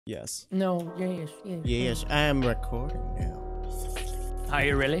Yes. No, yes. Yes, I am recording now. Are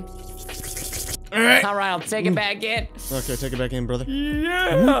you really? All right, I'll take it back in. Okay, take it back in, brother.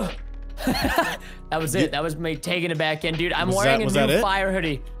 Yeah. That was it. That was me taking it back in, dude. I'm wearing a new fire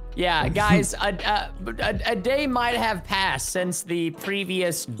hoodie. Yeah, guys, a day might have passed since the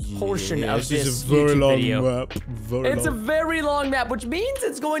previous portion of this YouTube video. It's a very long map, which means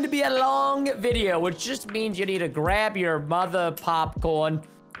it's going to be a long video, which just means you need to grab your mother popcorn.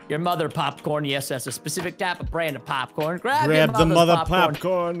 Your mother popcorn, yes, that's a specific type of brand of popcorn. Grab the mother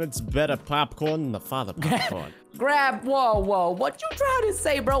popcorn. It's better popcorn than the father popcorn. Whoa, what you trying to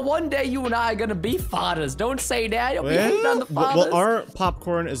say, bro? One day you and I are gonna be fathers. Don't say that. You'll be hating on the fathers. Well, our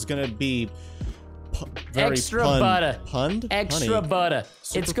popcorn is gonna be very extra butter. Extra butter.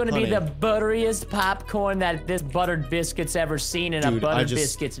 It's gonna be the butteriest popcorn that this buttered biscuit's ever seen in a buttered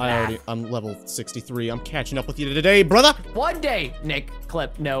biscuit's mouth. I'm level 63. I'm catching up with you today, brother. One day,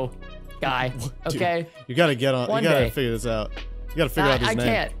 NickNoClip, no guy. Okay. Dude, you gotta get on. You gotta figure this out. You gotta figure out his name. I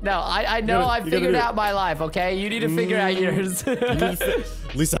can't. No, I know I figured out my life, okay? You need to figure out yours.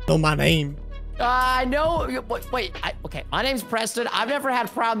 At least I know my name. I know. Wait. Okay, my name's Preston. I've never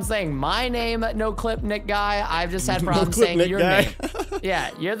had problems saying my name, NoClip Nick guy. I've just had problems saying your name. Yeah,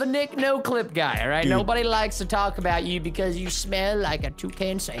 you're the NickNoClip guy, all right? Dude. Nobody likes to talk about you because you smell like a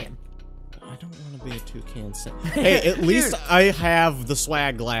toucan Sam. I don't want to be a toucan Sam. Hey, at least I have the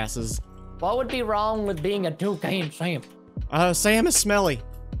swag glasses. What would be wrong with being a toucan Sam? Sam is smelly.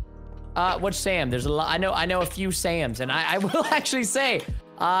 Which Sam? There's a lot. I know a few Sams, and I will actually say,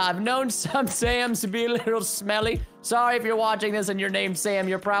 I've known some Sams to be a little smelly. Sorry if you're watching this and your name's Sam,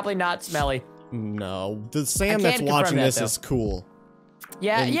 you're probably not smelly. No, the Sam that's watching this is cool.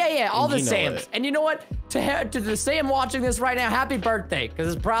 Yeah, all the Sams. And you know what? To the Sam watching this right now, happy birthday,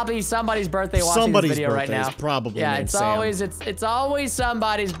 because it's probably somebody's birthday watching this video right now. Probably it's always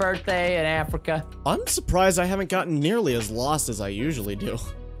somebody's birthday in Africa. I'm surprised I haven't gotten nearly as lost as I usually do.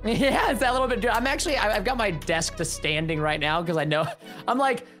 Yeah, it's that little bit. I've got my desk to standing right now because I know I'm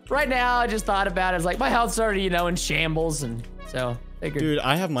like right now. I just thought about it. It's like my health's already in shambles, and so figured. Dude,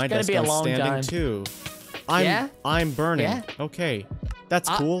 I have my desk on standing too. I'm burning. Yeah? Okay, that's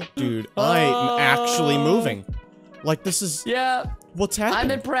cool, dude. I'm actually moving. Like this is what's happening? I'm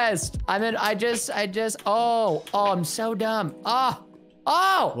impressed. I just. Oh, I'm so dumb. Oh.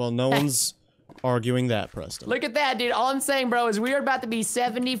 Well, no one's arguing that, Preston. Look at that, dude. All I'm saying, bro, is we're about to be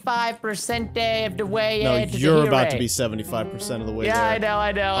 75% of the way. No, you're about to be 75% of the way. Yeah, there.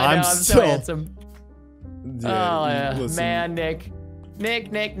 I know. I'm so handsome. Yeah, man, Nick.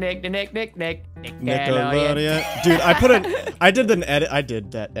 Nick. Nickelodeon. Dude, I did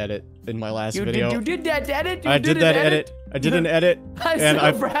that edit in my last video. You did that edit? I did that edit. I did an edit. I'm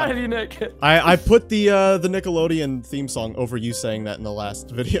so proud of you, Nick. I put the Nickelodeon theme song over you saying that in the last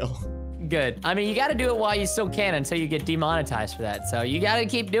video. Good. I mean, you gotta do it while you still can until you get demonetized for that. So you gotta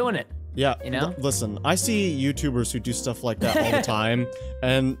keep doing it. Yeah. You know? Listen, I see YouTubers who do stuff like that all the time,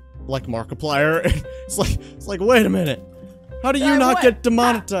 and like Markiplier, it's like, wait a minute. How do you not get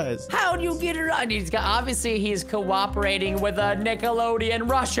demonetized? How do you get it on? Obviously, he's cooperating with the Nickelodeon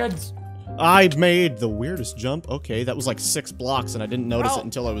Russians. I made the weirdest jump. Okay, that was like 6 blocks, and I didn't notice it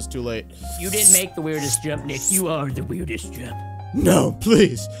until I was too late. You didn't make the weirdest jump, Nick. You are the weirdest jump. No,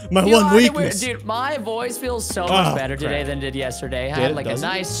 please. My one weakness. Dude, my voice feels so much better today than it did yesterday. I had like a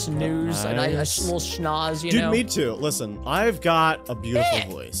nice snooze, a little schnoz, you know? Dude, me too. Listen, I've got a beautiful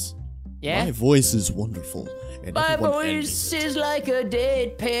voice. Yeah? My voice is wonderful. And my voice is like a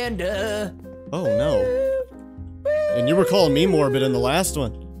dead panda. Oh, no. And you were calling me morbid in the last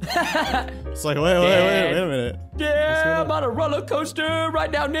one. It's like, wait a minute. Yeah, I'm on a roller coaster right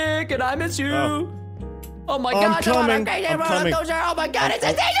now, Nick, and I miss you. Oh my God! I'm coming. Oh my God! It's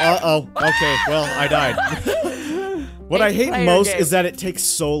a thing. Okay. Well, I died. What I hate most is that it takes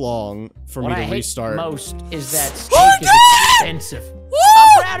so long for me to restart. What I hate most is that steak is expensive.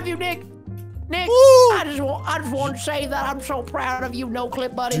 I'm proud of you, Nick. Nick, I just want to say that I'm so proud of you,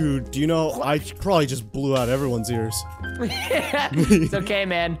 NoClip, buddy. Dude, do you know I probably just blew out everyone's ears? It's okay,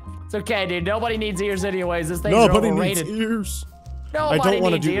 man. It's okay, dude. Nobody needs ears anyways. This thing's overrated. Nobody needs ears. Nobody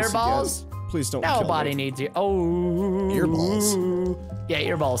needs earballs. Please don't. Nobody needs ear. Oh, earballs. Yeah,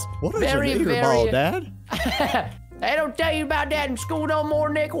 earballs. What is an earball, Dad? They don't tell you about that in school no more,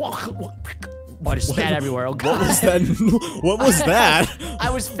 Nick. Boy, just spat everywhere. Oh, God. What was that? What was that? I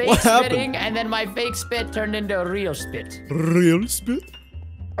was fake spitting, and then my fake spit turned into real spit. Real spit?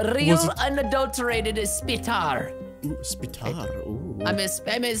 Real unadulterated spitar. Ooh, spitar. Ooh. I'm a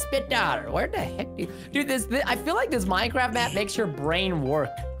spitar. Where the heck do you... Dude, I feel like this Minecraft map makes your brain work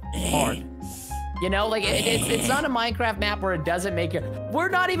hard. You know, like it's not a Minecraft map where it doesn't make it. We're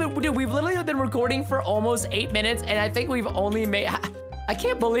not even, dude, we've literally been recording for almost 8 minutes, and I think we've only made, I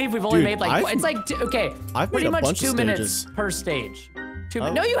can't believe we've only made like, it's like, okay, pretty much 2 minutes per stage.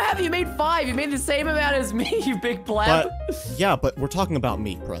 No, you haven't. You made 5. You made the same amount as me, you big pleb. Yeah, but we're talking about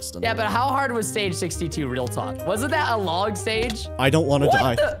me, Preston. Yeah, but how hard was stage 62, real talk? Wasn't that a log stage? I don't want to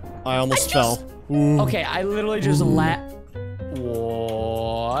die. I almost fell. Ooh. Okay, I literally just What?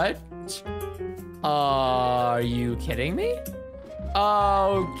 Are you kidding me?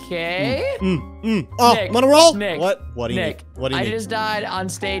 Okay. Oh, Nick, I'm on a roll. Nick, what do you need? What do you need? I just died on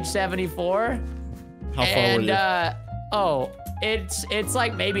stage 74. How far were you? Oh, it's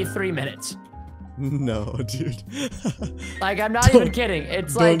like maybe 3 minutes. No, dude. Like, I'm not even kidding.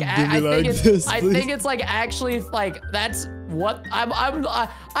 It's like I think it's like actually like that's what I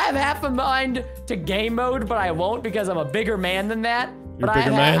have half a mind to game mode, but I won't because I'm a bigger man than that. You're a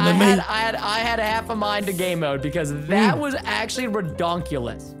bigger man than me. I had half a mind to game mode because that was actually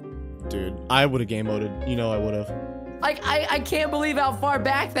redonkulous. Dude, I would have game moded. You know I would have. Like, I can't believe how far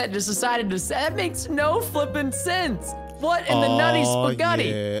back that just decided to say. That makes no flipping sense. What in the nutty spaghetti?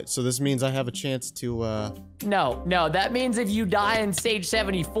 Yeah. So this means I have a chance to, No, that means if you die in stage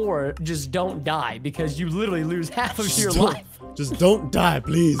 74, just don't die because you literally lose half of your life. Just don't die,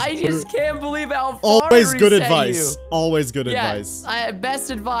 please. I just can't believe how far Always good advice. Always good advice. Best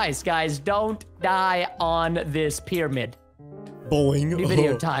advice, guys. Don't die on this pyramid. Boing. New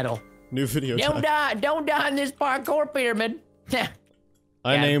video title. New video title. Don't die in this parkour pyramid.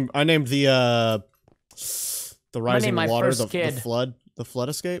 I named the rising water, the flood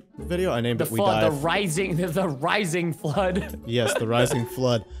escape video. I named it We Dive. The rising flood. Yes, the rising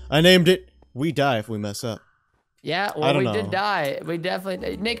flood. I named it We Die If We Mess Up. Yeah, well, we did die. We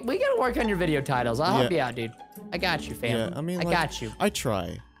definitely, Nick, we gotta work on your video titles. I'll help you out, dude. I got you, fam. Yeah, I mean, I got you. I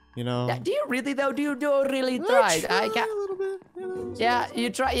try, you know. Yeah, do you really though? Do you really try? I try a little bit. You know, yeah, you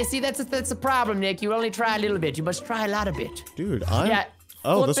try. You see, that's the problem, Nick. You only try a little bit. You must try a lot of bit. Dude,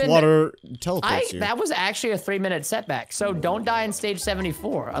 Oh, this water teleports you. That was actually a 3-minute setback. So don't die in stage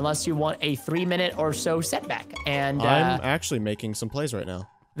 74 unless you want a 3-minute or so setback. And I'm actually making some plays right now.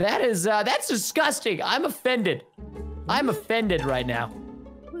 That's disgusting. I'm offended. I'm offended right now.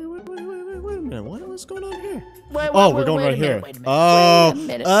 Wait a minute. What's going on here? We're going right here. Oh,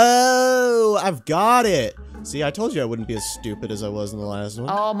 I've got it. See, I told you I wouldn't be as stupid as I was in the last one.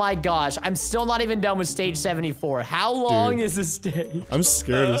 Oh my gosh, I'm still not even done with stage 74. How long is this stage? I'm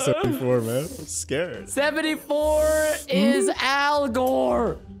scared of 74, man. I'm scared. 74 is Al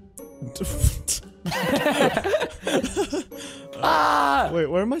Gore. Wait,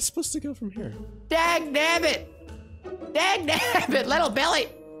 where am I supposed to go from here? Dag nabbit! Dag nabbit, little Billy!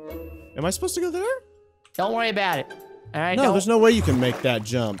 Am I supposed to go there? Don't worry about it. All right. No, there's no way you can make that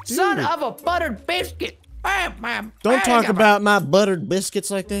jump. Dude. Son of a buttered biscuit! Don't talk about my buttered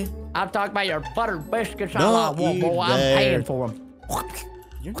biscuits like that. I'll talk about your buttered biscuits. I'm paying for them.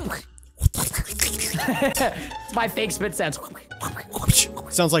 My fake spit sounds.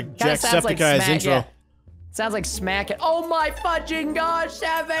 Sounds like Jacksepticeye's intro. Yeah. Sounds like smack it. Oh my fudging gosh,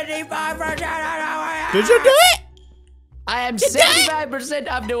 75%. Did you do it? I am 75%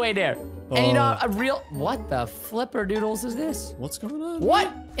 of the way there. And you know, what the flipper doodles is this? What's going on?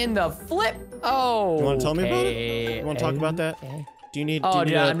 What in the flip? Oh, you want to tell me about it? You want to talk about that? Do you need? Oh,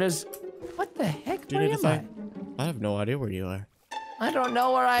 dude, I'm just. What the heck? Do you need to I have no idea where you are. I don't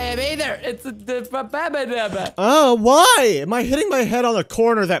know where I am either. It's the. Oh, why? Am I hitting my head on a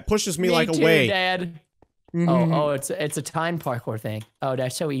corner that pushes me like away? Dad. It's a time parkour thing. Oh,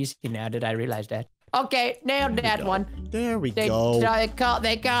 that's so easy now. Did I realize that? Okay, nailed that one. There we go. They call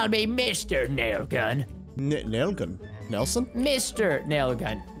me Mr. Nailgun. Nailgun? Nelson? Mr.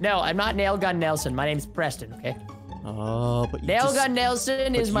 Nailgun. No, I'm not Nailgun Nelson. My name's Preston, okay? Oh, but Nailgun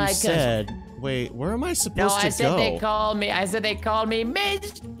Nelson is my cousin. Wait, where am I supposed to go? I said they called me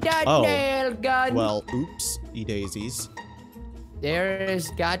Mr. Nailgun. Well, oops, daisies.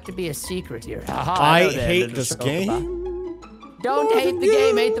 There's got to be a secret here. I hate this game. Don't hate the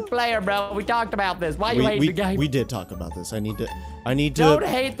game, hate the player, bro. We talked about this. Why you hate the game? We did talk about this. I need to. Don't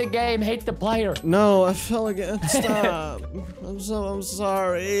hate the game, hate the player. No, I fell again. Stop. I'm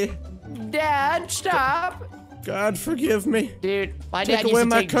sorry. Dad, stop. God forgive me. Dude, my dad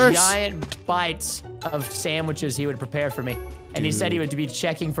used to take giant bites of sandwiches he would prepare for me. And he said he would be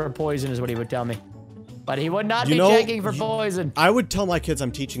checking for poison is what he would tell me. But he would not be checking for poison. I would tell my kids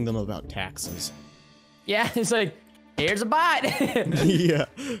I'm teaching them about taxes. Yeah, it's like, here's a bite. Yeah.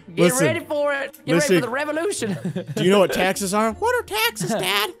 Get ready for it. Get ready for the revolution. Do you know what taxes are? What are taxes,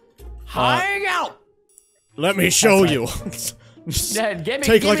 Dad? Hang out. Let me show you.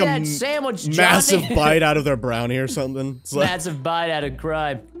 Take like a sandwich, massive bite out of their brownie or something. It's like massive bite out of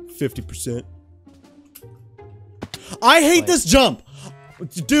crime. 50%. I hate this jump,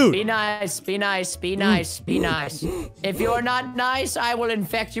 dude. Be nice, be nice, be nice, be nice. If you're not nice, I will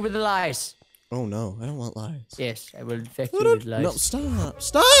infect you with lice. Oh no, I don't want lice. Yes, I will infect you with lice. No, stop,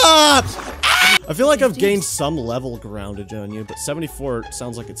 stop! I feel like I've gained some level groundage on you, but 74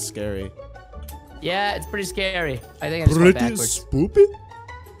 sounds like it's scary. Yeah, it's pretty scary. I think I just went backwards. Spoopy?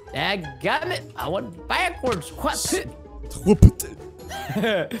 Daggumit, I went backwards.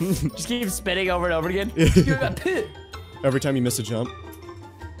 Just keep spitting over and over again. Every time you miss a jump.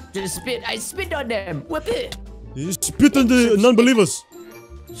 Just spit. I spit on them. Whip it. You spit on the non-believers.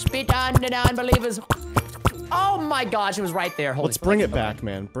 Spit on the non-believers. Oh my gosh, it was right there. Holy Let's bring it back,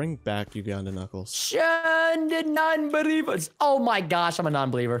 man. Bring back Uganda Knuckles. Shun the non-believers. Oh my gosh, I'm a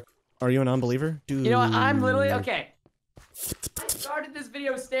non-believer. Are you a non-believer? Dude. You know what? I'm literally, okay. Started this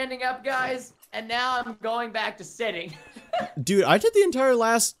video standing up, guys, and now I'm going back to sitting. Dude, I did the entire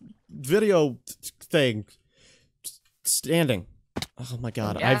last video thing standing. Oh my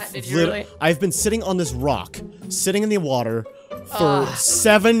god, yeah, I've been sitting on this rock, sitting in the water for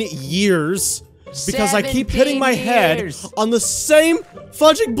 7 years because I keep hitting my head on the same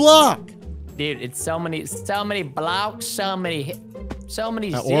fudging block. Dude, it's so many blocks, so many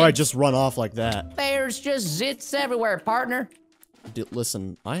zits. Or I just run off like that. There's just zits everywhere, partner. Dude,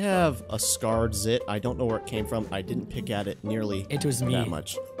 listen, I have a scarred zit. I don't know where it came from. I didn't pick at it nearly that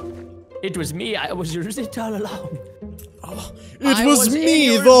much. It was me. I was your zit all along. Oh, it was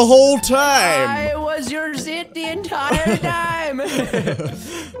me the whole time. I was your zit the entire time.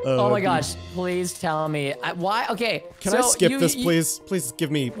 Oh my gosh! Please tell me why. Okay. Can I skip this, please? Please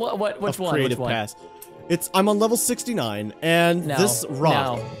give me which a creative pass. I'm on level 69, and this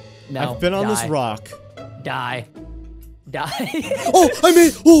rock. No. I've been on this rock. Die. Oh, I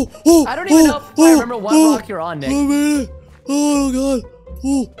made. Oh. I don't even know if I remember what rock you're on, Nick. I made it. Oh god.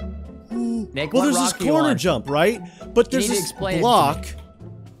 Oh. Nick, well, there's this corner jump, right? But there's this block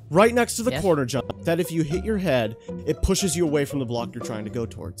right next to the corner jump that if you hit your head, it pushes you away from the block you're trying to go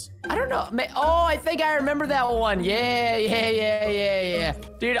towards. I don't know. Oh, I think I remember that one. Yeah.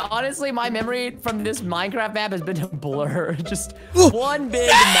 Dude, honestly, my memory from this Minecraft map has been a blur. Just one big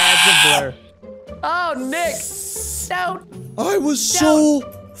massive blur. Oh, Nick. Don't. I was so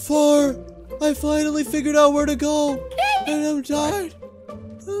far. I finally figured out where to go. And I'm died.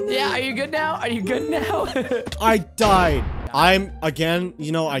 Yeah, are you good now? Are you good now? I died. I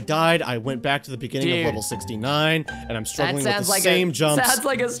died. I went back to the beginning of level 69, and I'm struggling with the same jumps. Sounds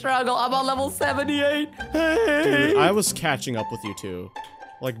like a struggle. I'm on level 78. Dude, I was catching up with you too.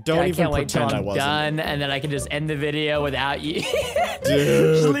 Like, don't even pretend I wasn't. Done, and then I can just end the video without you.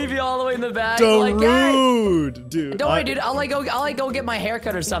 Dude. Just leave you all the way in the back. Don't rude, dude. Don't worry, dude. I'll go get my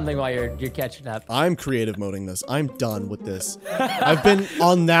haircut or something while you're catching up. I'm creative moding this. I'm done with this. I've been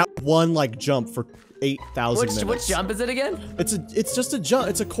on that one jump for 8,000 minutes. Which jump is it again? It's just a jump.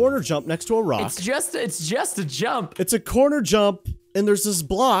 It's a corner jump next to a rock. It's just a jump. It's a corner jump, and there's this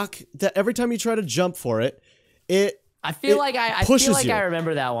block that every time you try to jump for it, I feel like I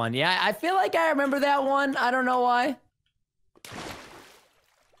remember that one. Yeah, I feel like I remember that one. I don't know why.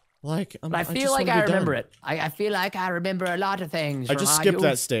 I feel like I remember it. I feel like I remember a lot of things. I just skipped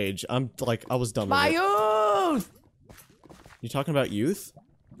that stage. I was done with it. My youth! You talking about youth?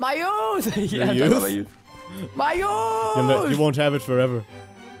 My youth! Yeah, youth? My youth! You won't have it forever.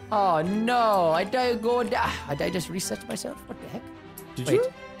 Oh no, I just reset myself? What the heck? Did you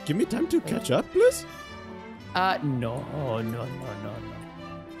give me time to catch up, please? No.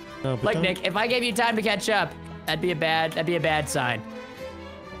 No, Nick, if I gave you time to catch up, that'd be a bad sign.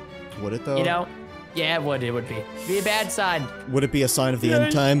 Would it though? You know? Yeah, it would be. It'd be a bad sign. Would it be a sign of the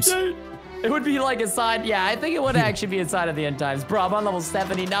end times? It would be like a sign. Yeah, I think it would actually be a sign of the end times. Bro, I'm on level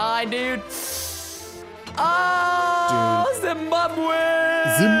 79, dude. Oh, dude. Zimbabwe!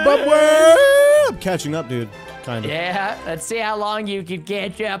 I'm catching up, dude. Kind of. Yeah, let's see how long you can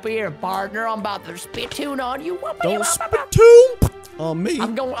catch up here, partner. I'm about to spittoon on you. Don't spittoon on me.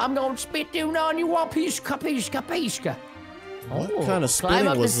 I'm going to spittoon on you. Pishka. What kind of spitting was that? Climb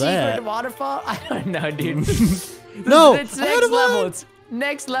up the secret waterfall? I don't know, dude. No, it's next level. It's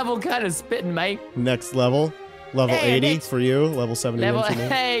next level kind of spitting, mate. Next level? Level 80 for you? Level 71 for me?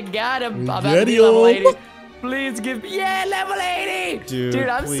 Hey, got him. I'm about to be level 80. Please give me, level 80! Dude,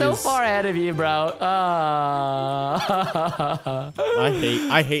 I'm so far ahead of you, bro. I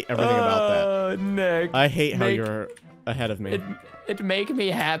hate everything about that. Nick. I hate how you're ahead of me. It make me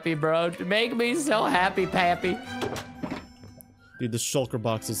happy, bro. It make me so happy, pappy. Dude, the shulker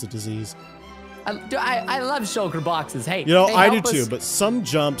box is a disease. I love shulker boxes. Hey, you know, I do too, but some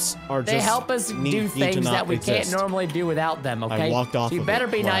jumps are just they help us do things that we can't normally do without them, okay? I walked off so you better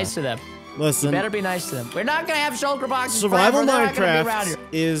be nice to them. Listen. You better be nice to them. We're not gonna have shulker boxes Survival forever. Minecraft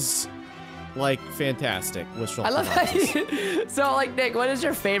is like fantastic with shulker I love boxes. that. So like, Nick, what is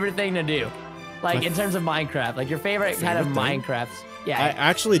your favorite thing to do? Like in terms of Minecraft, like your favorite kind of Minecraft. Yeah. I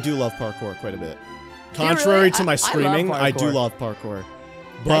actually do love parkour quite a bit. Contrary to my screaming, I do love parkour.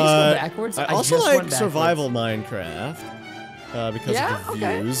 But I also like survival Minecraft because of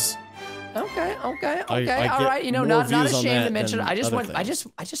the views. Okay. All right. You know, not ashamed to mention. I just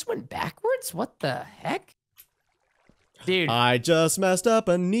went backwards. What the heck, dude? I just messed up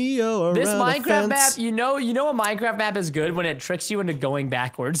a Neo around this Minecraft a map. You know, a Minecraft map is good when it tricks you into going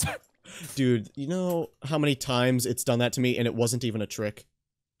backwards. Dude, you know how many times it's done that to me, and it wasn't even a trick.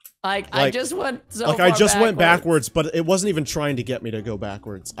 Like I just went so like I just went backwards, but it wasn't even trying to get me to go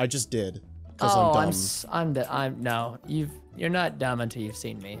backwards. I just did because I'm dumb. No, you're not dumb until you've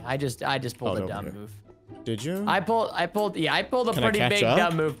seen me. I just pulled a dumb move. Did you? I pulled a pretty big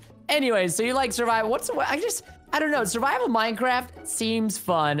dumb move. Anyway, so you like survival? I don't know. Survival Minecraft seems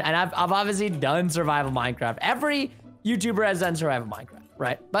fun, and I've obviously done survival Minecraft. Every YouTuber has done survival Minecraft,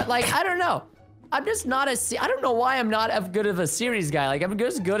 right? But like I don't know. I'm just not I don't know why I'm not as good of a series guy. Like, I'm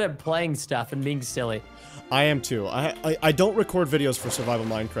just good at playing stuff and being silly. I am too. I don't record videos for survival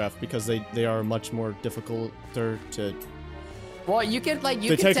Minecraft because they are much more difficult to... Well, you can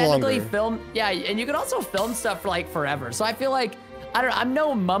technically film... Yeah, and you can also film stuff for, like, forever. So I feel like, I don't know, I'm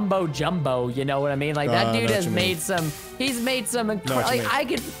no mumbo jumbo, you know what I mean? Like, that dude has made some... He's made some...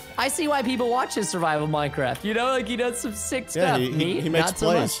 I see why people watch his survival Minecraft, you know? Like, he does some sick stuff. He makes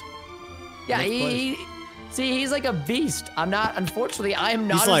plays. Yeah, he's like a beast. Unfortunately, I am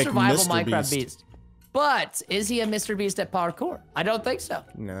not a survival Minecraft beast. But is he a Mr. Beast at parkour? I don't think so.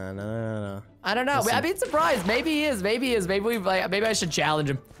 No. I don't know. Listen. I'd be surprised. Maybe he is. Maybe I should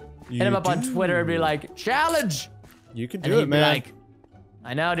challenge him. Hit him up on Twitter and be like, challenge. You could do it, man. Like,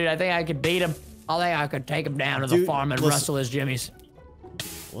 I know, dude. I think I could beat him. I think I could take him down to the farm and rustle his jimmies.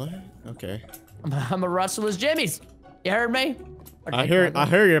 What? Okay. I'm a rustle his jimmies. You heard me? I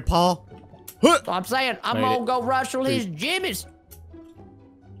hear you, Paul. So I'm saying I'm gonna go rustle his jimmies.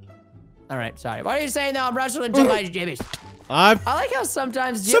 All right, sorry. What are you saying now? I'm rustling somebody's jimmies. I like how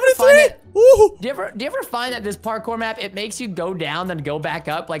sometimes do you ever find that this parkour map, it makes you go down then go back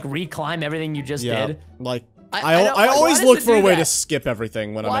up, like reclimb everything you just did? Like I always look for a way to skip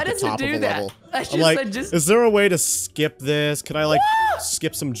everything when I'm at the top of a level. I'm like, is there a way to skip this? Could I like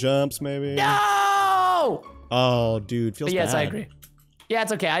skip some jumps maybe? No! Oh, dude, feels bad. Yes, I agree. Yeah,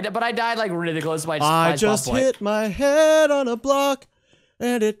 it's okay. But I died like really close to my I just hit my head on a block,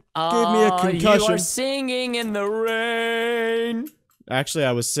 and it gave me a concussion. You are singing in the rain. Actually,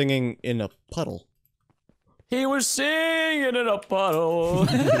 I was singing in a puddle. He was singing in a puddle.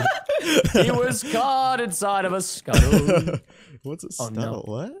 He was caught inside of a scuttle. What's a scuttle?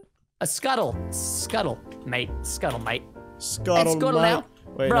 What? A scuttle. Scuttle, mate. Scuttle, mate. Scuttle, mate. Now.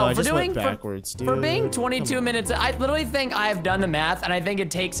 Wait, bro, no, I just went backwards, dude. For being 22 minutes, I literally think I've done the math, and I think it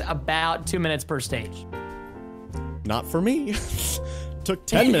takes about 2 minutes per stage. Not for me. Took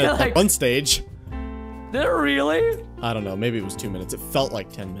 10 minutes like, on one stage. Did it really? I don't know. Maybe it was 2 minutes. It felt like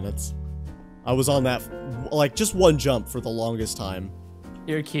 10 minutes. I was on that, like, just one jump for the longest time.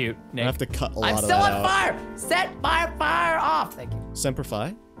 You're cute, Nick. I have to cut a lot of that out. I'm still on fire! Set my fire off! Thank you. Semper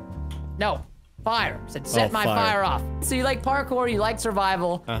Fi? No. Fire. Said set my fire off. So you like parkour, you like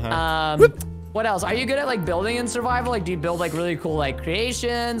survival. What else? Are you good at like building in survival? Like do you build like really cool like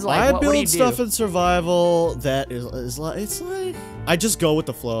creations? Like I build stuff in survival that is like, it's like, I just go with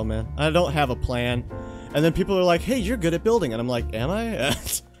the flow, man. I don't have a plan. And then people are like, hey, you're good at building. And I'm like, am I?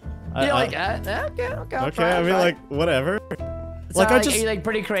 You're like, okay, I mean like, whatever. So like are you like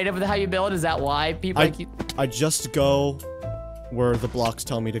pretty creative with how you build? Is that why people like you? I just go where the blocks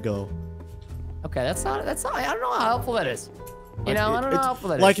tell me to go. Okay, that's not, I don't know how helpful that is. You know, I don't know how helpful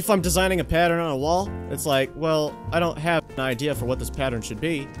that is. Like if I'm designing a pattern on a wall, it's like, well, I don't have an idea for what this pattern should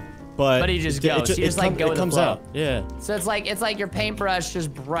be, but you just go, so you just like go with the flow. Out, yeah. So it's like your paintbrush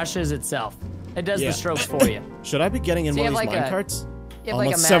just brushes itself. It does the strokes for you. Should I be getting in one of these minecarts? You have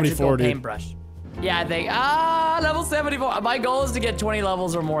like a magical paintbrush. Yeah, I think, level 74. My goal is to get 20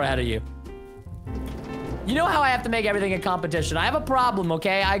 levels or more ahead of you. You know how I have to make everything a competition. I have a problem,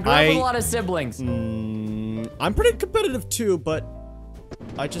 okay? I grew up with a lot of siblings. I'm pretty competitive too, but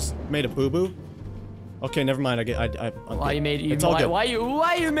I just made a boo-boo. Okay, never mind. Why you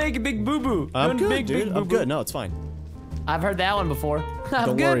make a big boo-boo? I'm good, dude. I'm good. No, it's fine. I've heard that one before.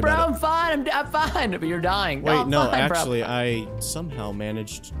 I'm good, bro. I'm fine. I'm fine. But you're dying. Wait, no, actually, I somehow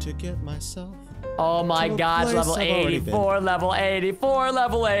managed to get myself Oh my gosh, level 84, level 84,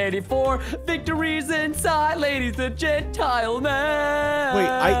 level 84. Victory's inside, ladies and Gentile men. Wait,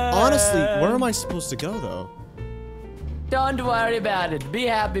 honestly, where am I supposed to go, though? Don't worry about it. Be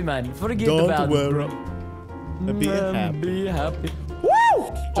happy, man. Forget about it, bro. Be happy. Be happy.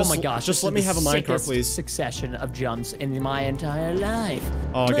 Woo! Oh my gosh. Just let me have a minecart, please. Succession of jumps in my entire life.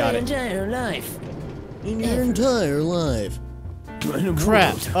 Oh, I got it. My entire life. In your entire life.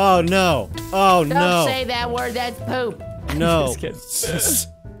 Crap. Oh, no. Oh, no. Don't say that word. That's poop. No.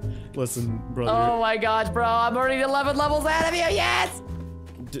 Listen, brother. Oh my gosh, bro. I'm already 11 levels out of you. Yes!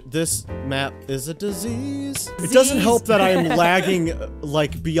 This map is a disease. It doesn't help that I am lagging,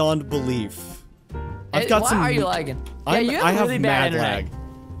 like, beyond belief. I've got some. Why are you lagging? Yeah, you have really bad internet. lag.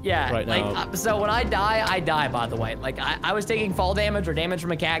 Yeah, right like, now. So when I die, by the way. Like, I was taking fall damage or damage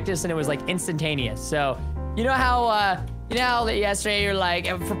from a cactus, and it was, like, instantaneous. So, you know how that yesterday you're like,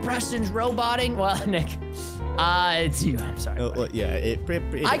 for Preston's roboting? Well, Nick, it's you. I'm sorry. Yeah, it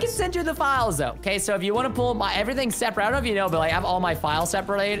I can send you the files, though. Okay, so if you want to pull my everything separate, I don't know if you know, but like, I have all my files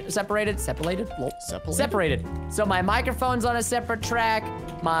separated. So my microphone's on a separate track,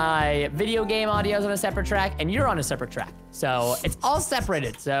 my video game audio's on a separate track, and you're on a separate track. So it's all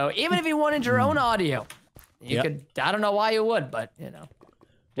separated. So even if you wanted your own audio, you could. I don't know why you would, but you know,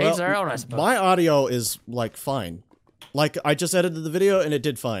 takes their own, I suppose. My audio is like fine. Like I just edited the video and it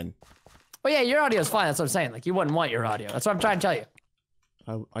did fine. Well, yeah, your audio's fine. That's what I'm saying. Like, you wouldn't want your audio. That's what I'm trying to tell you.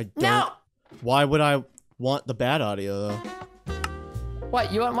 I don't. No! Why would I want the bad audio, though?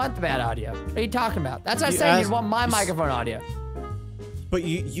 What? You wouldn't want the bad audio? What are you talking about? That's what I'm saying. You'd want my microphone audio. But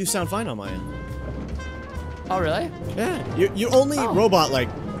you sound fine on my end. Oh, really? Yeah. You only robot, like,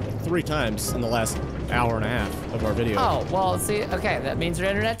 3 times in the last hour and a half of our video. Oh, well, see, okay. That means your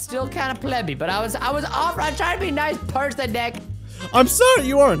internet's still kind of plebby. But I was trying to be a nice person, Nick. I'm sorry,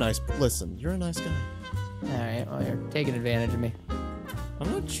 you are a nice. Listen, you're a nice guy. All right, well, you're taking advantage of me.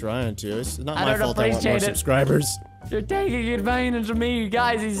 I'm not trying to. It's not my fault I want more subscribers. You're taking advantage of me, you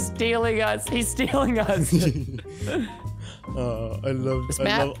guys. He's stealing us. He's stealing us. I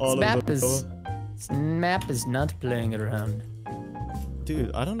love all of this map is not playing around.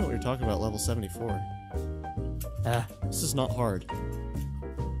 Dude, I don't know what you're talking about. Level 74. This is not hard.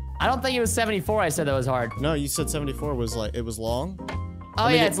 I don't think it was 74 I said that was hard. No, you said 74 was like, it was long? Oh, I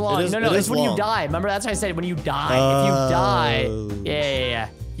mean, yeah, it's long. No, it's when you die. Remember, that's what I said, when you die. If you die, yeah.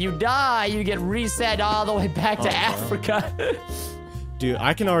 You die, you get reset all the way back to Africa. Dude,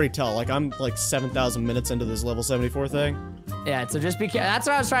 I can already tell. Like, I'm like 7,000 minutes into this level 74 thing. Yeah, so just be careful. That's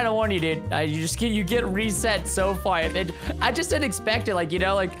what I was trying to warn you, dude. You get reset so far. I just didn't expect it. Like, you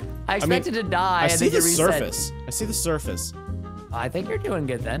know, like, I expected to die and then get reset. I see the surface. I think you're doing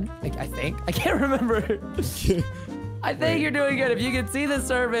good then. I think. I can't remember. I think you're doing good. If you can see the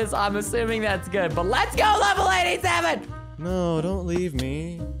surface, I'm assuming that's good. But let's go, level 87! No, don't leave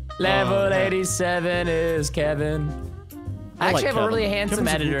me. Level 87 is Kevin. I actually have a really handsome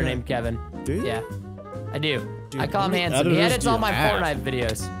editor named Kevin. Do you? Yeah, I do. Dude, I call him handsome. He edits all my Fortnite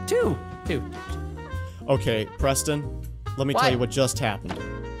videos. Two. Okay, Preston, let me tell you what just happened.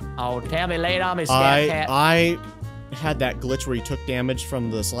 Oh, tell me, lay it on me, scat cat. I had that glitch where you took damage from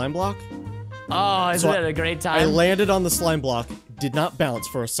the slime block. Oh, isn't it a great time? I landed on the slime block, did not bounce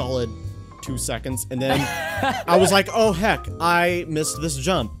for a solid 2 seconds, and then I was like, oh heck, I missed this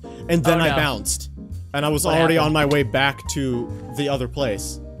jump. And then I bounced. And I was already on my way back to the other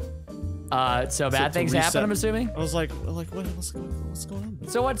place. So bad things happen, I'm assuming? I was like, what's going on?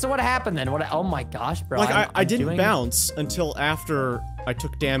 So what happened then? Oh my gosh, bro. Like, I didn't bounce until after I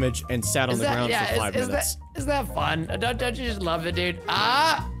took damage and sat on the ground for 5 minutes. Is that fun? Don't you just love it, dude?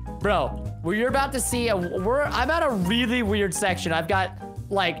 Bro, what you're about to see, I'm at a really weird section. I've got,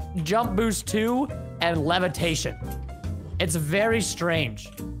 like, jump boost 2 and levitation. It's very strange.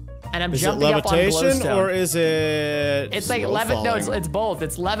 And I'm jumping up on glowstone. Is it levitation or is it? It's like no, it's both.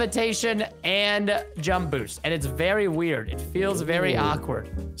 It's levitation and jump boost, and it's very weird. It feels very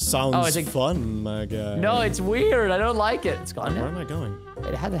awkward. Sounds fun, my guy. No, it's weird. I don't like it. It's gone now. Where am I going?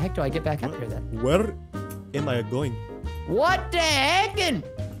 Wait, how the heck do I get back up here then? Where am I going? What the heck?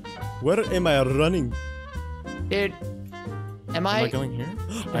 Where am I running? Dude, am I going here?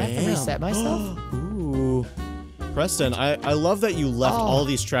 Do I have to reset myself? Ooh. Preston, I love that you left all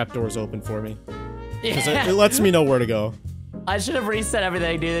these trapdoors open for me. Because it lets me know where to go. I should have reset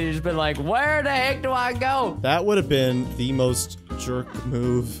everything, dude. And just been like, where the heck do I go? That would have been the most jerk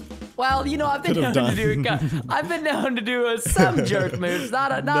move. Well, you know, I've been known to do some jerk moves,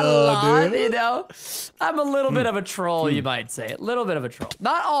 not a lot, dude. You know. I'm a little bit of a troll, you might say. A little bit of a troll.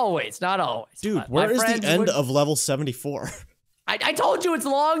 Not always. Dude, where is the end of level 74? I told you it's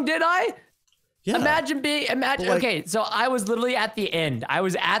long, did I? Yeah. Imagine like, okay, so I was literally at the end. I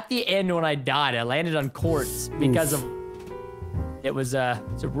was at the end when I died. I landed on quartz because of, it's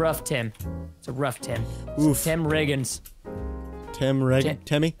a rough Tim. It's a rough Tim. Oof. Tim Riggins.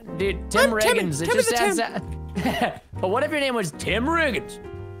 Timmy? Dude, Tim Riggins. It just sounds but what if your name was Tim Riggins?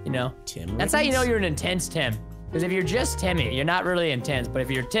 You know? Tim That's Riggins? how you know you're an intense Tim. Because if you're just Timmy, you're not really intense. But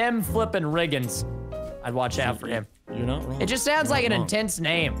if you're Tim flippin' Riggins, I'd watch out for him. You're not wrong. It just sounds like an intense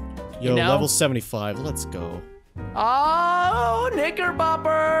name. Yo, you know? level 75. Let's go. Oh,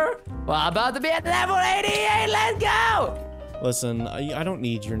 Knickerbopper. Well, about to be at level 88. Let's go. Listen, I don't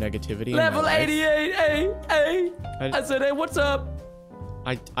need your negativity. Level 88. Hey. I said, hey, what's up?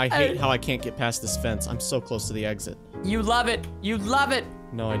 I hate how I can't get past this fence. I'm so close to the exit. You love it. You love it.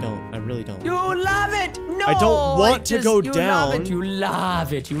 No, I don't. I really don't. You love it. No. I don't want to go down. You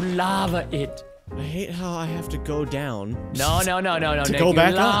love it. You love it. I hate how I have to go down. No, to Nick, go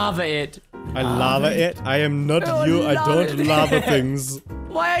back you lava it. I lava it. I am not you. I don't lava things.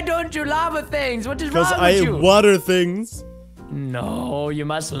 Why don't you lava things? What is wrong with you? Because I water things. No, you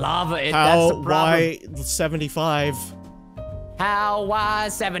must lava it. How? That's the problem. Why 75? How? Why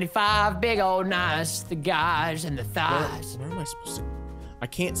 75? Big old nice. The guys and the thighs. Where am I supposed to? I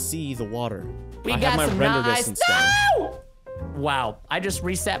can't see the water. I have my render distance down. No! Wow, I just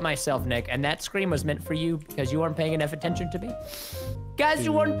reset myself, Nick, and that scream was meant for you because you weren't paying enough attention to me. Guys,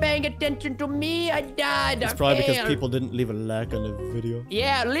 you weren't paying attention to me, I died. It's probably because people didn't leave a like on the video.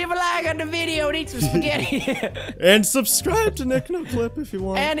 Yeah, leave a like on the video and eat some spaghetti. And subscribe to NickNoClip if you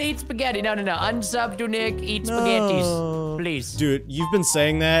want. And eat spaghetti. No. Unsub to Nick, eat spaghettis, please. Dude, you've been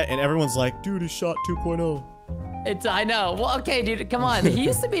saying that, and everyone's like, dude, he shot 2.0. I know. Well, okay, dude, come on. He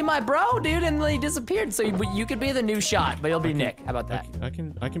used to be my bro, dude, and then he disappeared. So you could be the new shot, but you'll be Nick. How about that?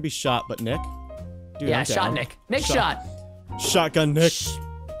 I can be shot, but Nick? Dude, yeah, shot Nick. Nick shot. Shotgun Nick.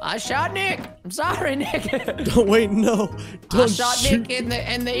 I shot Nick. I'm sorry, Nick. Don't wait, no. Don't I shot shoot. Nick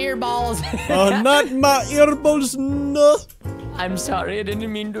in the ear balls. Oh, not my ear balls, no. I'm sorry, I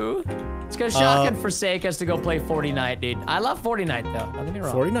didn't mean to. It's because Shock can forsake us to go play Fortnite, dude. I love Fortnite, though. Don't get me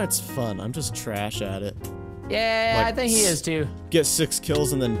wrong. Fortnite's fun. I'm just trash at it. Yeah, like, I think he is too. Get 6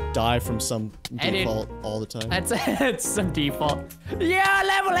 kills and then die from some default all the time. It's some default. Yeah,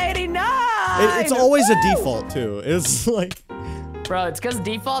 level 89! It's always a default too. It's like... Bro, it's because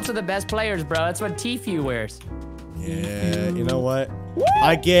defaults are the best players, bro. That's what Tfue wears. Yeah, you know what? Woo!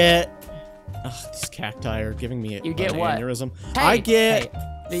 I get... Ugh, these cacti are giving me you get what? aneurysm. Hey, I get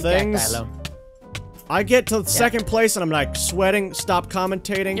things... Cacti, I get to second place and I'm like sweating, stop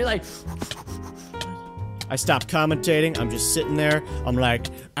commentating. You're like... I stop commentating, I'm just sitting there, I'm like,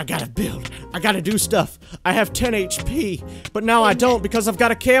 I gotta build, I gotta do stuff. I have 10 HP, but now I don't because I've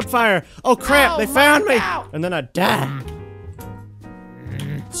got a campfire. Oh crap, they found me! And then I die.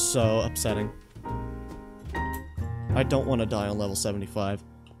 So upsetting. I don't want to die on level 75.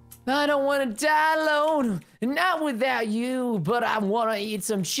 I don't want to die alone, not without you, but I want to eat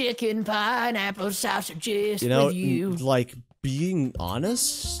some chicken, pineapple, sausages with you. Like, being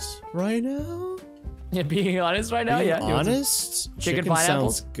honest right now? Yeah, being honest right now, being yeah. honest? Chicken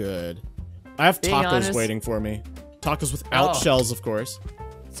sounds good. I have being tacos honest. waiting for me. Tacos without shells, of course.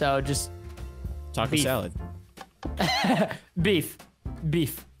 So just... Taco salad. Beef.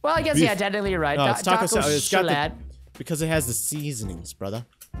 Well, I guess, yeah, technically you're right. No, it's taco salad. It's got because it has the seasonings, brother.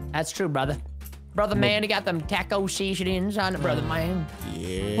 That's true, brother. Brother man, he got them taco seasonings on it, brother man.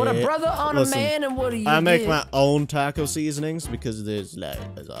 Yeah. What a brother on a man, and what do you I make my own taco seasonings because it's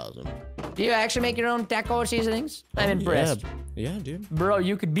awesome. Do you actually make your own taco seasonings? I'm impressed. Yeah, dude. Bro,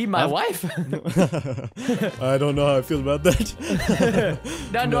 you could be my wife. I don't know how I feel about that.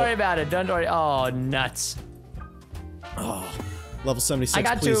 Don't worry about it. Don't worry. Oh, nuts. Oh, level 76, I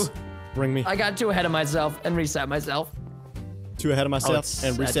got please. Bring me. I got too ahead of myself and reset myself. Too ahead of myself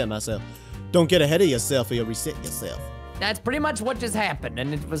and reset myself. Don't get ahead of yourself or you'll reset yourself. That's pretty much what just happened,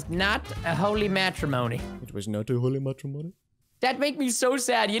 and it was not a holy matrimony. It was not a holy matrimony? That makes me so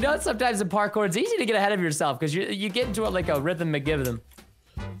sad. You know, sometimes in parkour, it's easy to get ahead of yourself because you get into it like a rhythm McGivthem.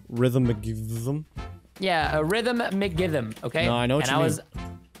 Rhythm McGivthem? Yeah, a rhythm McGivthem, okay? No, I know what you mean.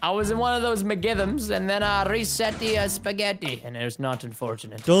 I was in one of those McGivthams, and then I reset the spaghetti, and it was not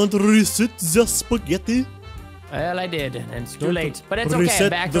unfortunate. Don't reset the spaghetti. Well, I did, and it's too late. But it's okay, I'm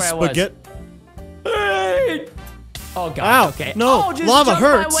back where I was. Oh god, ow, okay. No, oh, just lava jumped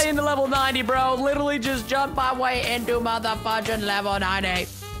hurts. my way into level 90, bro. Literally just jumped my way into motherfucking level 90.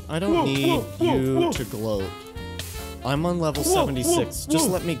 I don't need you to gloat. I'm on level 76. Just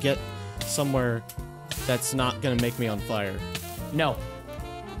let me get somewhere that's not gonna make me on fire. No.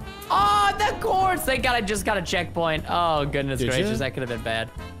 Oh, the course! Thank god I just got a checkpoint. Oh, goodness gracious, that could have been bad.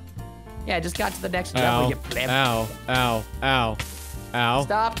 Yeah, I just got to the next level, you pleb. Ow, ow, ow, ow.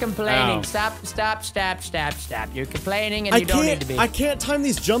 Stop complaining. Ow. Stop. You're complaining and you don't need to be. I can't time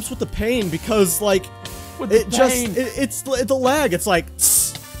these jumps with the pain because, like, it's the lag. It's like.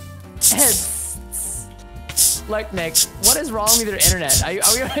 Look, Nick, what is wrong with your internet?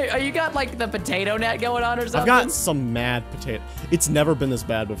 Are you got like the potato net going on or something? I've got some mad potato. It's never been this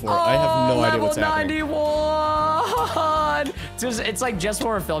bad before. I have no idea what's happening. Level 91! It's like just when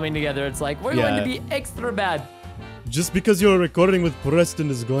we're filming together, it's like, we're going to be extra bad. Just because you're recording with Preston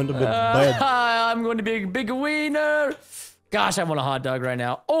is going to be bad. I'm going to be a big wiener. Gosh, I want a hot dog right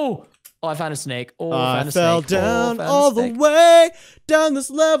now. Oh, I found a snake. Oh, I found a snake. Fell down all the way down this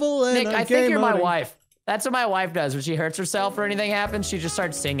level. And Nick, I think you're my wife. That's what my wife does. When she hurts herself or anything happens, she just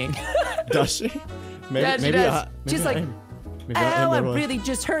starts singing. Does she? Maybe, yeah, she does. She's like, I really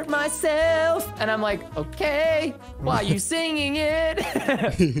just hurt myself. And I'm like, okay, why are you singing it?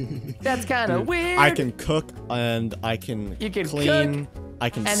 That's kind of weird. I can cook and I can clean. I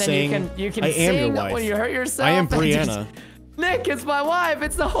can sing. And then you can I am sing your wife. when you hurt yourself. I am Brianna. Nick, it's my wife.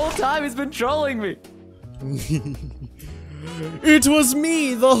 It's the whole time he's been trolling me. It was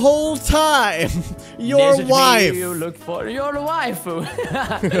me the whole time. Your wife. You look for your waifu.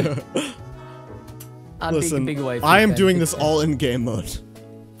 I'm Listen, big waifu. I am doing this all in game mode.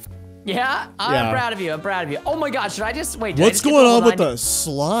 Yeah? I'm proud of you. I'm proud of you. Oh my gosh, should I just wait? What's going on with the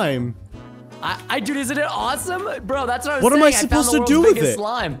slime? Dude, isn't it awesome? Bro, that's what I was saying. What am I supposed to do with it?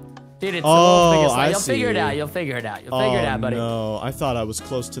 Slime. Dude, it's the world's biggest slime. I You'll see. figure it out. You'll figure it out. You'll figure it out, buddy. No, I thought I was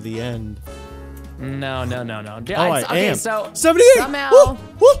close to the end. No. Dude, I am. So 78. Somehow,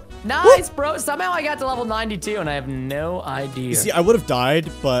 nice, bro. Somehow I got to level 92 and I have no idea. You see, I would have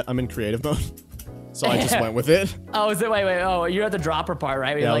died, but I'm in creative mode, so I just went with it. Oh, is it? Wait. Oh, you're at the dropper part,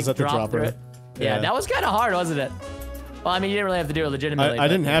 right? Yeah, I was at the dropper. Yeah, that was kind of hard, wasn't it? Well, I mean, you didn't really have to do it legitimately. I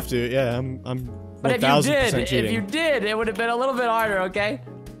didn't have to. Yeah, I'm. But if you did, it would have been a little bit harder. Okay.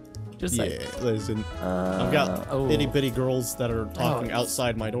 Just like. Yeah, listen. I've got itty bitty girls that are talking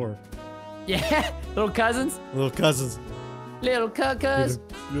outside my door. Yeah, little cousins. Little cousins. Little cuckas.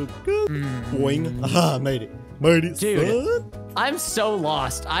 Boing. Aha, made it. Made it, dude. son. I'm so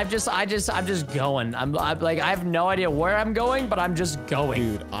lost. I'm just going. I'm like, I have no idea where I'm going, but I'm just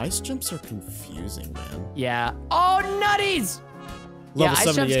going. Dude, ice jumps are confusing, man. Yeah. Oh, nutties. Level ice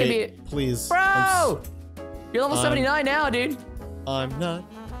 78, jumps can be, please. Bro, you're level 79 now, dude. I'm not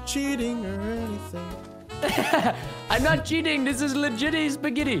cheating or anything. I'm not cheating. This is legit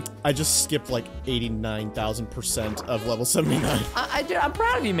spaghetti. I just skipped like 89,000% of level 79. Dude, I'm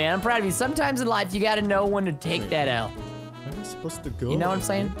proud of you, man. I'm proud of you. Sometimes in life, you gotta know when to take that L. Where am I supposed to go? You know what I'm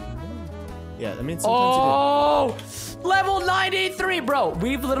saying? Yeah, I mean, sometimes level 93, bro.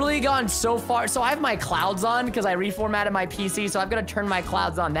 We've literally gone so far. So I have my clouds on because I reformatted my PC, so I've got to turn my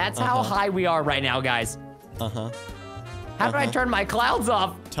clouds on. That's how high we are right now, guys. How do I turn my clouds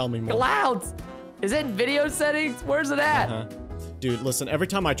off? Tell me more. Clouds. Is it in video settings? Where's it at? Dude, listen, every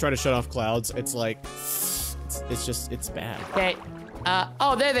time I try to shut off clouds, it's like, it's bad. Okay.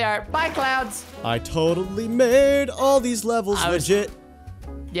 Oh, there they are. Bye, clouds. I totally made all these levels legit.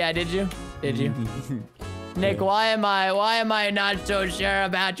 Yeah, did you? Did you? Nick, why am I not so sure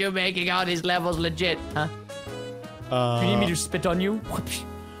about you making all these levels legit, huh? You need me to spit on you?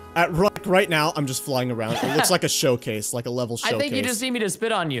 Right now, I'm just flying around. It looks like a showcase, like a level showcase. I think you just need me to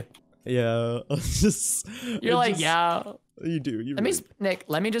spit on you. Yeah, You're like, yeah. You do. Nick,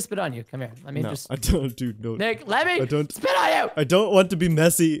 let me just spit on you. Come here. Let me I don't, dude. No. Nick, let me spit on you. I don't want to be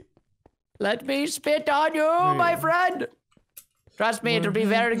messy. Let me spit on you, my friend. Trust me, it'll be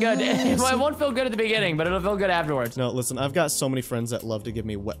very good. It won't feel good at the beginning, but it'll feel good afterwards. No, listen, I've got so many friends that love to give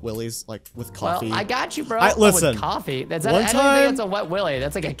me wet willies, like with coffee. Well, I got you, bro. Listen, with coffee. I don't think that's a wet willy.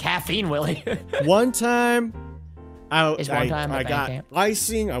 That's like a caffeine willy. One time, I got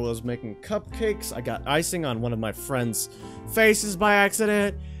icing. I was making cupcakes. I got icing on one of my friend's faces by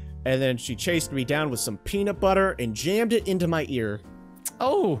accident, and then she chased me down with some peanut butter and jammed it into my ear.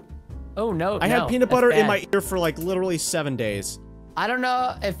 Oh no. I had peanut butter in my ear for like literally 7 days. I don't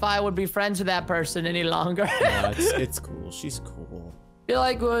know if I would be friends with that person any longer. No, it's cool. She's cool. You're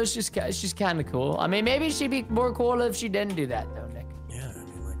like, well, she's kind of cool. I mean, maybe she'd be more cool if she didn't do that, though, Nick. Yeah, I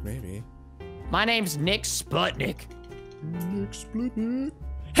mean, like, maybe. My name's Nick Sputnik. Nick Sputnik.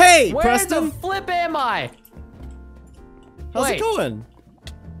 Hey, Preston! Where the flip am I? How's it going?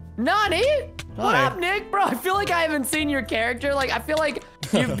 Nani? What up, Nick? Bro, I feel like I haven't seen your character. Like, I feel like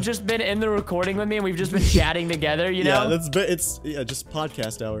you've just been in the recording with me and we've just been chatting together, you know? Yeah, it's just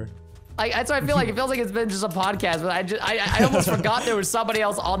podcast hour. That's what I feel like. It feels like it's been just a podcast, but I almost forgot there was somebody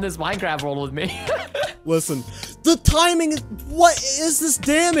else on this Minecraft world with me. Listen, the timing is, what is this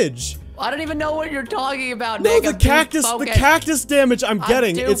damage? I don't even know what you're talking about, No, Nick. the cactus damage I'm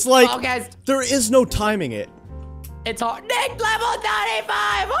getting. It's like there is no timing it. It's hard. Nick, level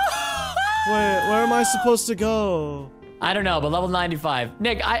 95. Wait, where am I supposed to go? I don't know, but level 95.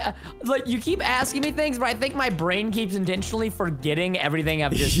 Nick, like you keep asking me things, but I think my brain keeps intentionally forgetting everything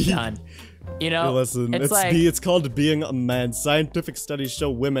I've just done. You know, listen, it's called being a man. Scientific studies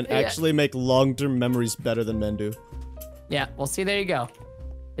show women actually make long-term memories better than men do. Yeah, well, see, there you go.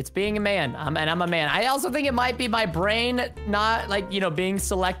 It's being a man, and I'm a man. I also think it might be my brain not, like, you know, being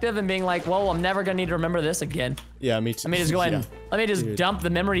selective and being like, whoa, I'm never gonna need to remember this again. Yeah, me too. Let me just go ahead and, let me just dump the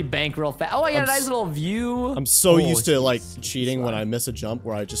memory bank real fast. Oh, I got a nice little view. I'm so used to, like, cheating when I miss a jump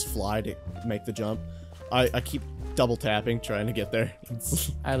where I just fly to make the jump. I keep double tapping, trying to get there.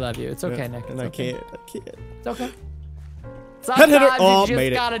 I love you. It's okay, Nick. And I can't. It's okay. Sometimes you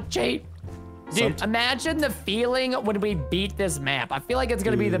just gotta cheat. Dude, imagine the feeling when we beat this map. I feel like it's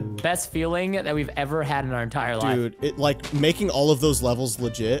gonna be the best feeling that we've ever had in our entire life. Dude, it like making all of those levels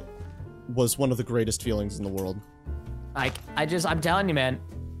legit was one of the greatest feelings in the world. Like, I'm telling you, man.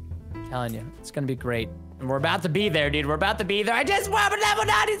 I'm telling you, it's gonna be great. And we're about to be there, dude. We're about to be there. I just won level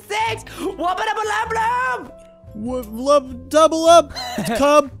 96! Double up,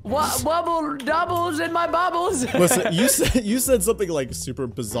 cub. Wubble doubles in my bubbles. Listen, you said something like super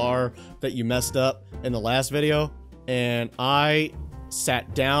bizarre that you messed up in the last video, and I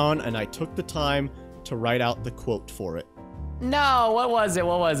sat down and I took the time to write out the quote for it. No, what was it?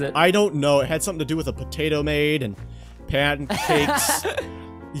 What was it? I don't know. It had something to do with a potato maid and pancakes.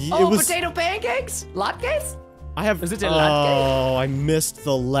 Potato pancakes? Latkes? Is it oh, I missed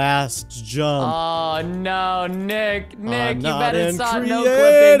the last jump. Oh no, Nick, you better start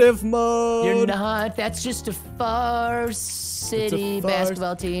creative mode. You're not. That's just a varsity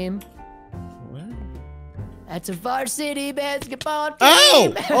basketball team. What? That's a varsity basketball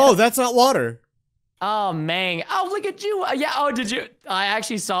team. Oh, that's not water. Oh man. Oh, look at you. Yeah. Oh, did you? I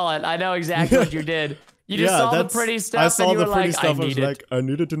actually saw it. I know exactly what you did. You just saw the pretty stuff. I saw the pretty stuff. I was like, I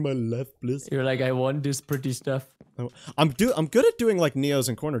need it in my life, please. You're like, I want this pretty stuff. I'm good at doing like neos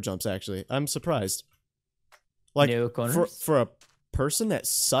and corner jumps. Actually, I'm surprised. Like for a person that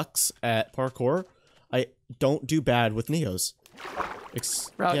sucks at parkour, I don't do bad with neos.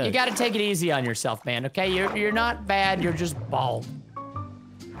 Bro, you gotta take it easy on yourself, man. Okay, you're not bad. You're just bald.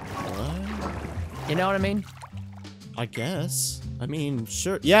 What? You know what I mean? I guess. I mean,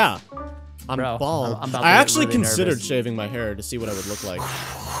 sure. Yeah. I'm bald. I actually considered shaving my hair to see what I would look like.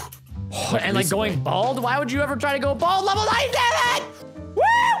 And like going bald? Why would you ever try to go bald? Level 97! Woo!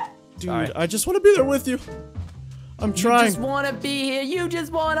 Dude, I just want to be there with you. I'm trying. You just want to be here. You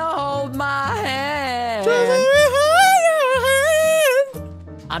just want to hold my hand.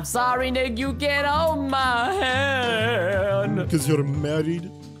 I'm sorry, Nick. You can't hold my hand. Because you're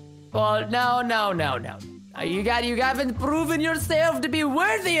married? Well, no. You haven't proven yourself to be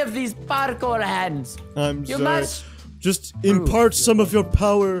worthy of these parkour hands. I'm sorry. Just impart some of your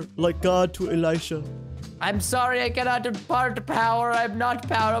power like God to Elisha. I'm sorry I cannot impart power. I'm not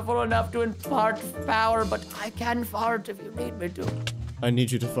powerful enough to impart power, but I can fart if you need me to. I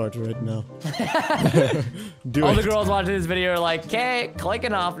need you to fart right now. All the girls watching this video are like, okay,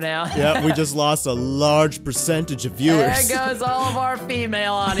 clicking off now. Yeah, we just lost a large percentage of viewers. There goes all of our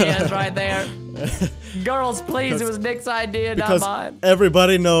female audience right there. Girls, please, it was Nick's idea, not mine.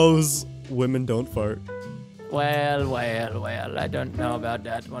 Everybody knows women don't fart. Well, I don't know about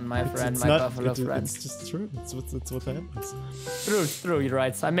that one, my friend, my buffalo friend. It's just true. It's what happens. True, you're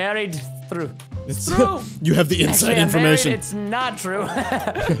right. I'm married, It's true. You have the inside information. It's not true.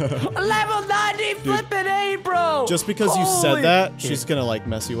 Level 90 flipping A, bro. Just because you said that, she's gonna like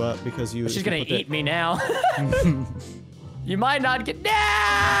mess you up because you. She's gonna eat me now. You might not get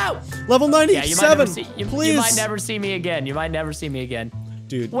Level 97. Please. You might never see me again.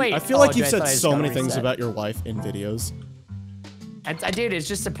 Dude, wait, I feel like you've said so many things about your wife in videos. Dude, it's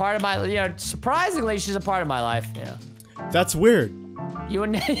just a part of my, surprisingly, she's a part of my life, That's weird.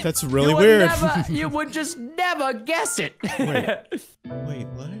 That's really weird. You would just never guess it. Wait,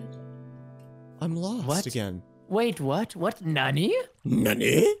 what? I'm lost again. Wait, what? What? Nani?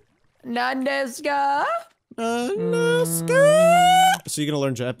 Nani? Nandeska? Nandeska? So you're gonna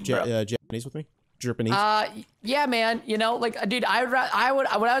learn Japanese with me? Japanese? Yeah, man. You know, like, dude, I would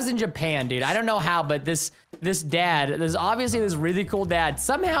when I was in Japan, dude. I don't know how, but this dad, there's obviously this really cool dad,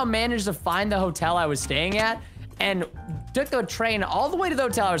 somehow managed to find the hotel I was staying at and took the train all the way to the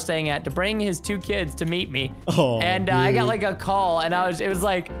hotel I was staying at to bring his 2 kids to meet me. Oh, and I got like a call, and it was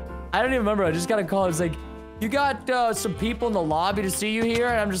like, I don't even remember. I just got a call. It was like, you got some people in the lobby to see you here,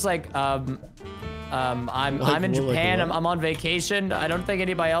 and I'm just like, I'm in Japan. I'm on vacation. I don't think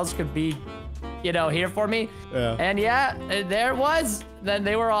anybody else could be, you know, here for me. Yeah. And yeah, there it was. Then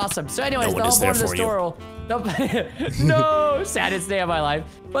they were awesome. So anyways, the whole point of the story. No, saddest day of my life.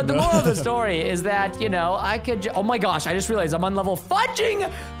 But the moral of the story is that, you know, I could. Oh my gosh, I just realized I'm on level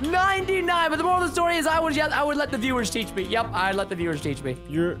fudging 99. But the moral of the story is I would let the viewers teach me. Yep, I'd let the viewers teach me.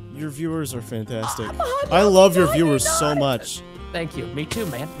 Your viewers are fantastic. I love your viewers so much. Thank you. Me too,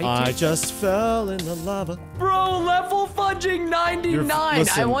 man. Me too. I just fell in the lava. Bro, level fudging 99.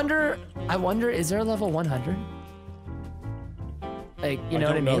 I wonder, is there a level 100? Like, you know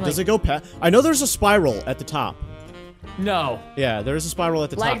what I mean? Does like, it go past? I know there's a spiral at the top. No. Yeah, there's a spiral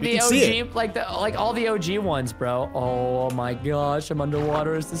at the like top. The OG, like all the OG ones, bro. Oh my gosh, I'm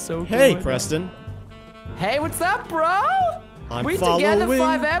underwater. This is so cool. Hey, Preston. Hey, what's up, bro? We together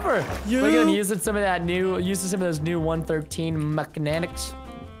forever. You. We're gonna using some of those new 113 mechanics.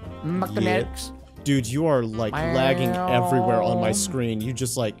 Yeah. Dude, you are like lagging everywhere on my screen. You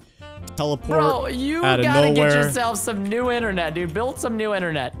just like teleport Bro, you out of gotta nowhere. get yourself some new internet, dude. Build some new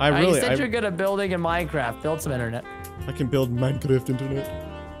internet. You said you're good at building in Minecraft. Build some internet. I can build Minecraft internet.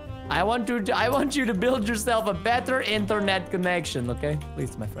 I want you to build yourself a better internet connection, okay?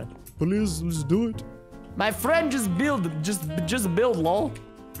 Please, my friend. Please, let's do it. My friend, just build, lol.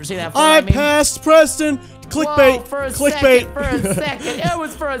 You see that? I passed, Preston. Clickbait. Whoa, for a clickbait. second. It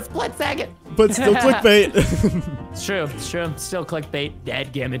was for a split second. But still clickbait. It's true. Still clickbait.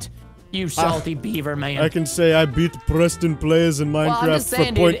 Dadgummit. You salty beaver, man. I can say I beat PrestonPlayz in Minecraft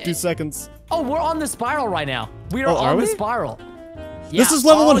for 0.2 seconds. Oh, we're on the spiral right now. We are on the spiral. Yeah. This is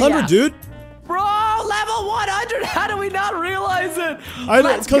level 100, dude. Bro, level 100. How do we not realize it?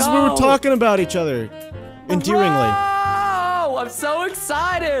 Because we were talking about each other endearingly. Bro, I'm so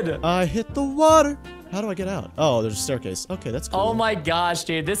excited. I hit the water. How do I get out? Oh, there's a staircase. Okay, that's cool. Oh my gosh,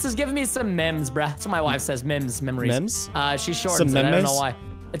 dude. This is giving me some memes, bruh. That's what my wife says, memories. Memes? She shortens it. I don't know why.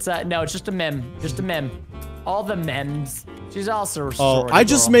 It's no, it's just a mem. Just a mem. All the memes. She's also a I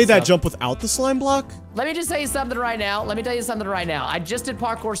just made that jump without the slime block? Let me just tell you something right now. I just did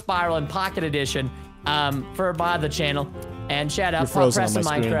Parkour Spiral in Pocket Edition for the channel. And shout out Preston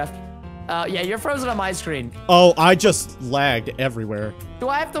Minecraft. Yeah, you're frozen on my screen. Oh, I just lagged everywhere. Do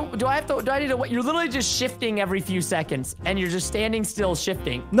I need to, you're literally just shifting every few seconds, and you're just standing still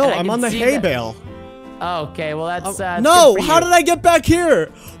shifting. No, I'm on the hay bale. Okay, well that's no, how did I get back here?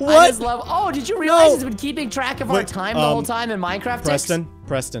 What? Did you realize it's been keeping track of our time the whole time in Minecraft?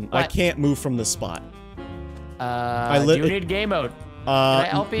 Preston, I can't move from this spot. Do you need game mode? Can I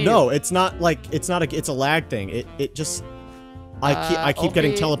help you? No, it's not like it's a lag thing. It just I keep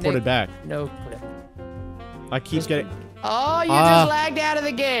getting teleported back. No. I keep getting. Oh, you just lagged out of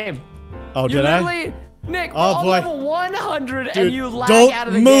the game. Oh, did I? Nick, on level 100 Dude, and you lag out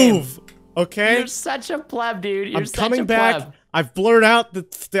of the game. Don't move. Okay. You're such a pleb, dude. You're such a coming back. Pleb. I've blurred out the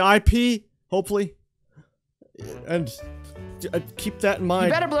IP, hopefully, and keep that in mind.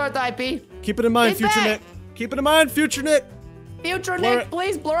 You better blur out the IP. Keep it in mind, future Nick. Keep it in mind, future Nick. Future Nick,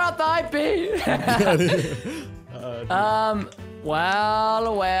 please blur out the IP.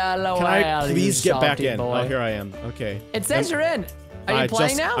 Well. Can I please get back in? Oh, here I am. Okay. It says you're in. Are you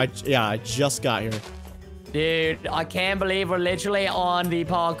playing now? Yeah, I just got here. Dude, I can't believe we're literally on the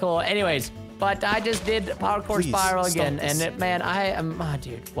parkour. Anyways, but I just did Parkour Spiral again, and man, I am,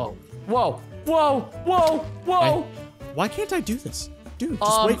 dude, whoa. Why can't I do this? Dude,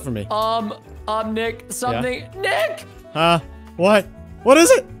 just wait for me. Nick, something. Yeah? Nick! What? What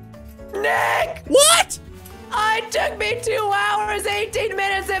is it? Nick! What? It took me 2 hours, 18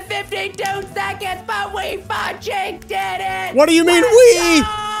 minutes, and 52 seconds, but we fucking did it! What do you mean we?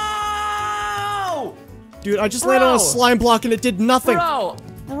 Dude, I just landed on a slime block and it did nothing.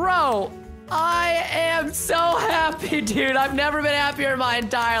 Bro, I am so happy, dude. I've never been happier in my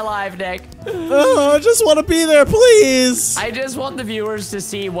entire life, Nick. I just want to be there, please. I just want the viewers to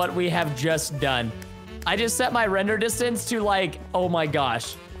see what we have just done. I just set my render distance to like, oh my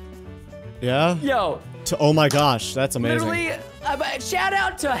gosh. Yeah? Yo. Oh my gosh, that's amazing. Literally, shout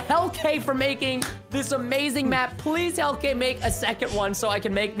out to Hellk for making this amazing map. Please, Hellk, make a second one so I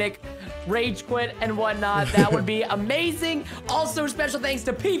can make Nick rage quit and whatnot. That would be amazing. Also, special thanks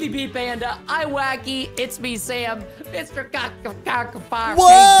to PvP Panda, iWacky, It's Me Sam, Mr. Cockafire,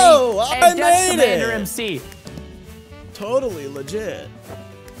 Whoa! KD, and Dutch Commander MC. Totally legit.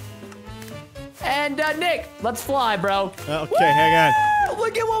 And Nick, let's fly, bro. Okay, hang on.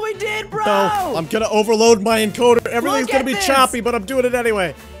 Look at what we did, bro. No, I'm gonna overload my encoder. Everything's gonna be choppy, but I'm doing it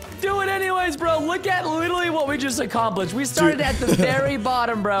anyway. Do it anyways, bro. Look at literally what we just accomplished. We started at the very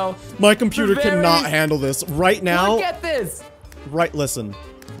bottom, bro. My computer cannot handle this right now. Look at this. Right, listen.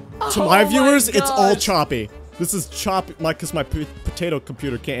 To my viewers, it's all choppy. This is choppy, because my potato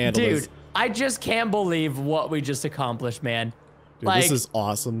computer can't handle this. Dude, I just can't believe what we just accomplished, man. Dude, like, this is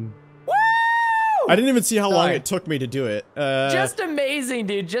awesome. Woo! I didn't even see how long it took me to do it. Just amazing,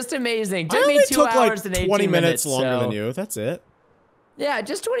 dude. Just amazing. Took me 2 hours and 18 minutes. 20 minutes longer than you. That's it. Yeah,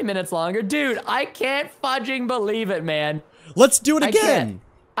 just 20 minutes longer. Dude, I can't fudging believe it, man. Let's do it again.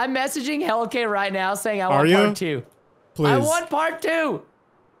 I'm messaging Hellk right now saying I want part 2. Please. I want part 2.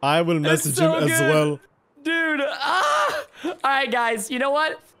 I will message him as well. Dude, All right, guys, you know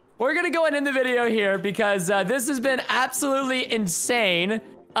what? We're gonna go and end the video here because this has been absolutely insane.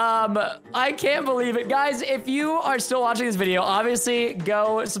 I can't believe it. Guys, if you are still watching this video, obviously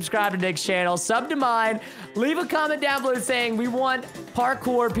go subscribe to Nick's channel, sub to mine, leave a comment down below saying we want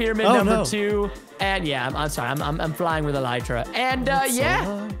parkour pyramid number 2. And yeah, I'm sorry, I'm flying with Elytra. And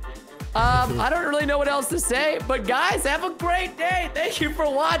yeah. I don't really know what else to say, but guys, have a great day. Thank you for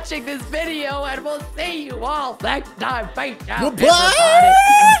watching this video, and we'll see you all next time.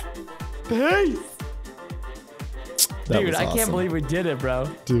 Goodbye. Peace. Dude, I can't believe we did it, bro.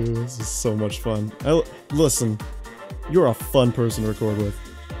 Dude, this is so much fun. Listen, you're a fun person to record with.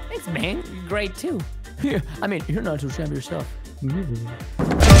 Thanks, man. You're great, too. I mean, you're not too shabby yourself.